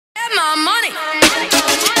my money.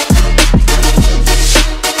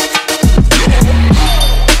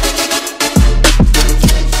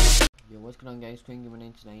 Yo, what's going on guys,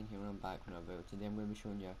 CrimeGamerMods here and I'm back with another video. Today I'm going to be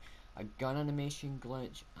showing you a gun animation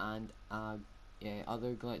glitch and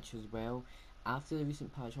other glitch as well. After the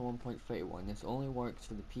recent patch on 1.31, this only works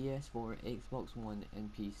for the PS4, Xbox One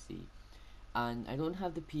and PC. And I don't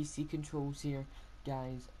have the PC controls here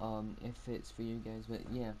guys, if it's for you guys, but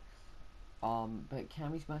yeah. But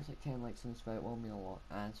can we smash like 10 likes on this video? It will mean a lot,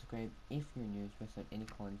 and subscribe if you're new to miss out any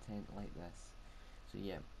content like this. So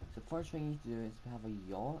yeah, so first thing you need to do is to have a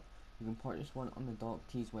yacht. You can purchase one on the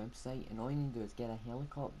Doct's website, and all you need to do is get a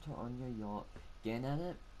helicopter on your yacht, get in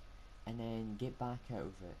it, and then get back out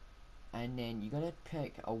of it. And then you gotta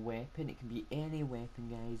pick a weapon. It can be any weapon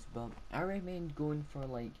guys, but I recommend going for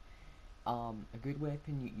like a good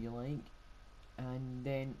weapon you like, and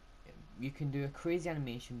then you can do a crazy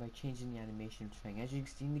animation by changing the animation thing. As you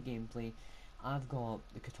can see in the gameplay, I've got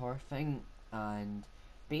the guitar thing, and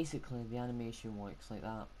basically the animation works like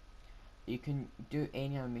that. You can do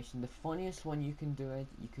any animation. The funniest one you can do is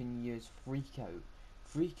you can use freak out.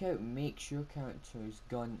 Freak out makes your character's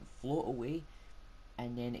gun float away,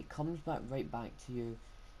 and then it comes back right back to you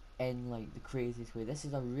in like the craziest way. This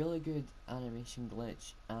is a really good animation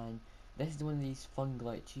glitch, and this is one of these fun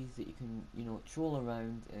glitches that you can, you know, troll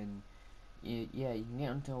around, and yeah, you can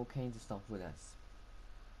get into all kinds of stuff with this.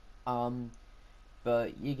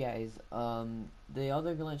 But you guys, the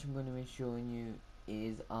other glitch I'm going to be showing you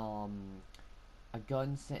is a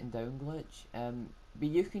gun sitting down glitch. But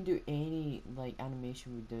you can do any like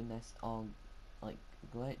animation with doing this like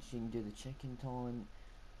glitch. You can do the chicken taunt.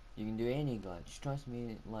 You can do any glitch. Trust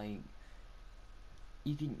me, like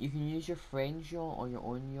you can use your friend's yacht or your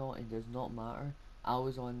own yacht. It does not matter. I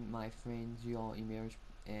was on my friend's yacht, Emerge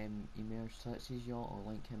Touch's yacht. I'll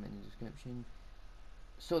link him in the description.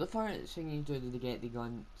 So the first thing you do to get the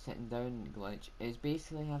gun sitting down glitch is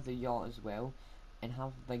basically have the yacht as well, and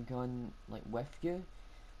have the gun like with you.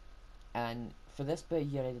 And for this bit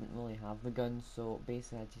here, I didn't really have the gun, so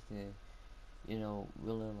basically I just you know,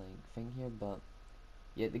 really like thing here. But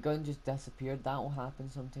yeah, the gun just disappeared. That will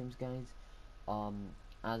happen sometimes, guys.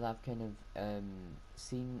 As I've kind of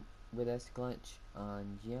seen with this glitch,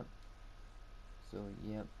 and yep. So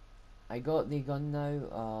yep, I got the gun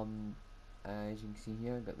now. As you can see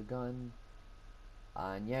here, I got the gun,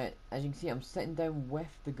 and yeah, as you can see, I'm sitting down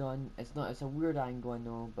with the gun. It's a weird angle, I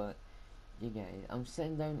know, but you guys, I'm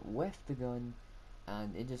sitting down with the gun,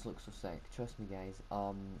 and it just looks so sick. Trust me, guys.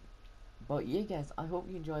 But yeah, guys, I hope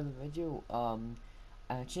you enjoyed the video.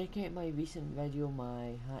 Check out my recent video,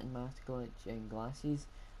 my hat and mask glitch and glasses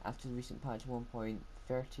after the recent patch 1.31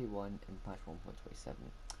 and patch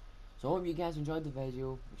 1.27. So I hope you guys enjoyed the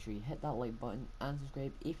video. Make sure you hit that like button and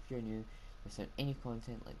subscribe if you're new to miss out any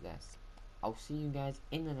content like this. I'll see you guys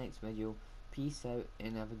in the next video. Peace out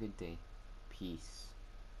and have a good day. Peace.